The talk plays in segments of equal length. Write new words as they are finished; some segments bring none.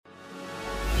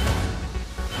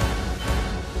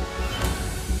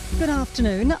Good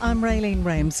afternoon, I'm Raylene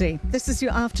Ramsey. This is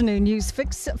your afternoon news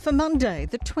fix for Monday,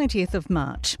 the 20th of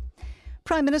March.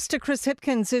 Prime Minister Chris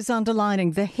Hipkins is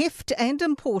underlining the heft and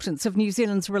importance of New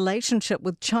Zealand's relationship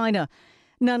with China.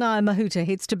 Nanaia Mahuta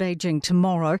heads to Beijing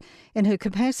tomorrow in her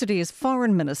capacity as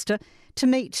Foreign Minister to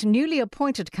meet newly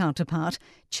appointed counterpart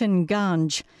Qin Gang.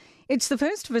 It's the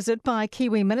first visit by a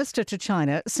Kiwi minister to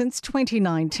China since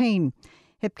 2019.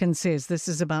 Hipkins says this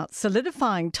is about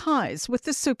solidifying ties with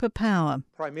the superpower.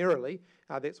 Primarily,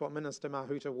 that's what Minister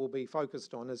Mahuta will be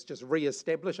focused on, is just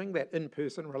re-establishing that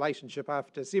in-person relationship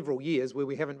after several years where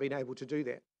we haven't been able to do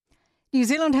that. New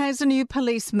Zealand has a new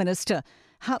police minister,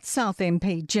 Hutt South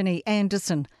MP Ginny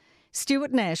Anderson.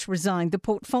 Stuart Nash resigned the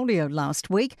portfolio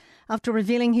last week after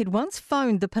revealing he'd once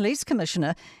phoned the police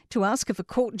commissioner to ask if a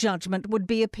court judgment would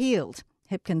be appealed.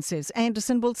 Hipkins says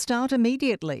Anderson will start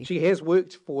immediately. She has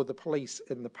worked for the police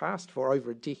in the past for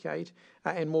over a decade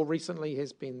and more recently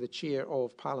has been the chair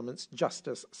of Parliament's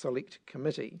Justice Select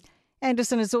Committee.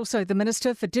 Anderson is also the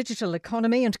Minister for Digital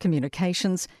Economy and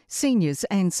Communications, Seniors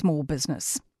and Small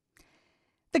Business.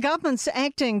 The government's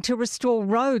acting to restore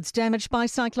roads damaged by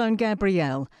Cyclone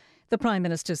Gabrielle. The Prime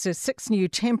Minister says 6 new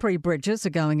temporary bridges are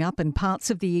going up in parts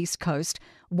of the East Coast,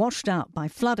 washed out by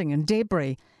flooding and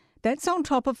debris. That's on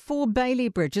top of 4 Bailey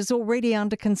bridges already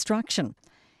under construction.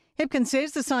 Hipkins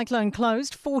says the cyclone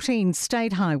closed 14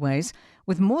 state highways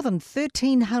with more than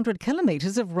 1,300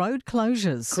 kilometres of road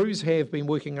closures. Crews have been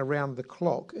working around the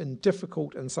clock in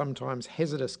difficult and sometimes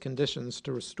hazardous conditions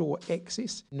to restore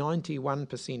access.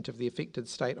 91% of the affected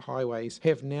state highways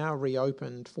have now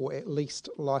reopened for at least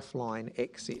lifeline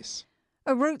access.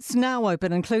 Routes now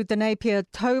open include the Napier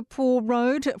Taupo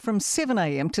Road from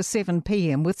 7am to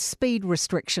 7pm with speed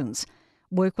restrictions.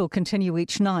 Work will continue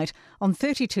each night on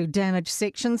 32 damaged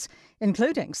sections,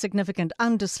 including significant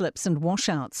underslips and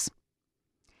washouts.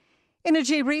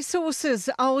 Energy Resources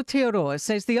Aotearoa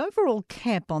says the overall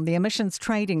cap on the emissions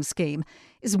trading scheme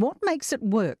is what makes it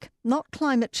work, not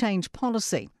climate change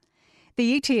policy.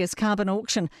 The ETS carbon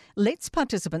auction lets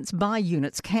participants buy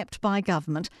units capped by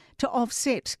government to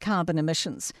offset carbon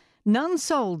emissions. None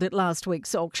sold at last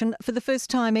week's auction for the first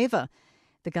time ever.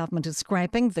 The government is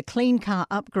scrapping the Clean Car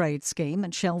Upgrade scheme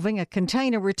and shelving a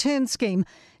container return scheme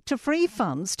to free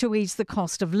funds to ease the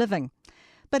cost of living.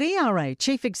 But ERA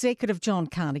Chief Executive John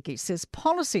Carnegie says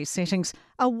policy settings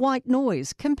are white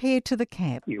noise compared to the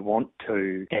cap. You want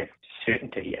to have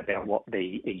certainty about what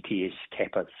the ETS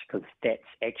cap is, because that's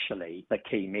actually the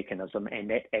key mechanism and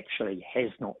that actually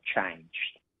has not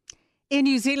changed. Air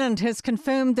New Zealand has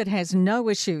confirmed that it has no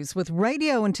issues with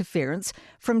radio interference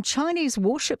from Chinese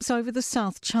warships over the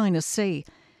South China Sea.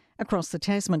 Across the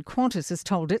Tasman, Qantas has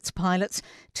told its pilots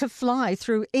to fly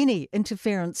through any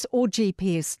interference or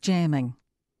GPS jamming.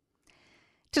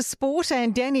 To sport,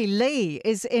 and Danny Lee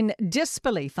is in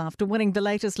disbelief after winning the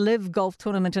latest LIV golf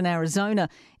tournament in Arizona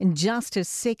in just his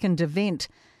second event.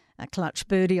 A clutch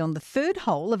birdie on the third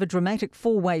hole of a dramatic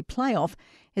 4-way playoff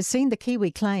has seen the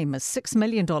Kiwi claim a $6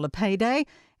 million payday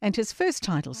and his first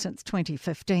title since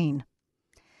 2015.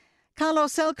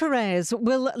 Carlos Alcaraz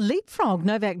will leapfrog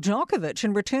Novak Djokovic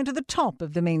and return to the top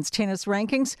of the men's tennis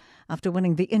rankings after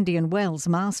winning the Indian Wells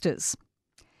Masters.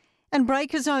 And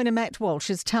Breakers owner Matt Walsh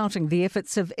is touting the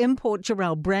efforts of import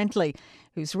Jarrell Brantley,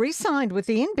 who's re-signed with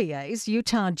the NBA's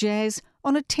Utah Jazz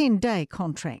on a 10-day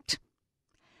contract.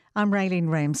 I'm Raylene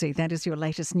Ramsey. That is your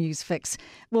latest news fix.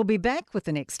 We'll be back with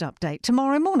the next update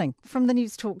tomorrow morning from the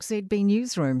News Talk ZB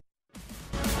newsroom.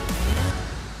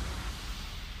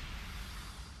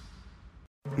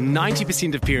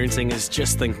 90% of parenting is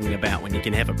just thinking about when you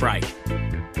can have a break.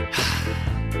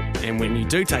 And when you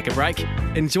do take a break,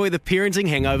 enjoy the Parenting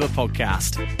Hangover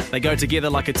podcast. They go together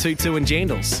like a tutu and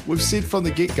jandals. We've said from the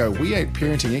get-go, we ain't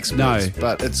parenting experts,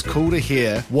 but it's cool to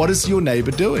hear, what is your neighbour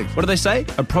doing? What do they say?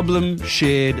 A problem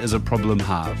shared is a problem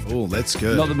halved. Oh, that's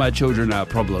good. Not that my children are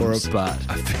problems, but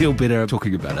I feel better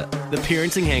talking about it. The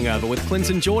Parenting Hangover with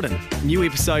Clinton Jordan. New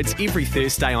episodes every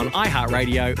Thursday on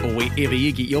iHeartRadio or wherever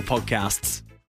you get your podcasts.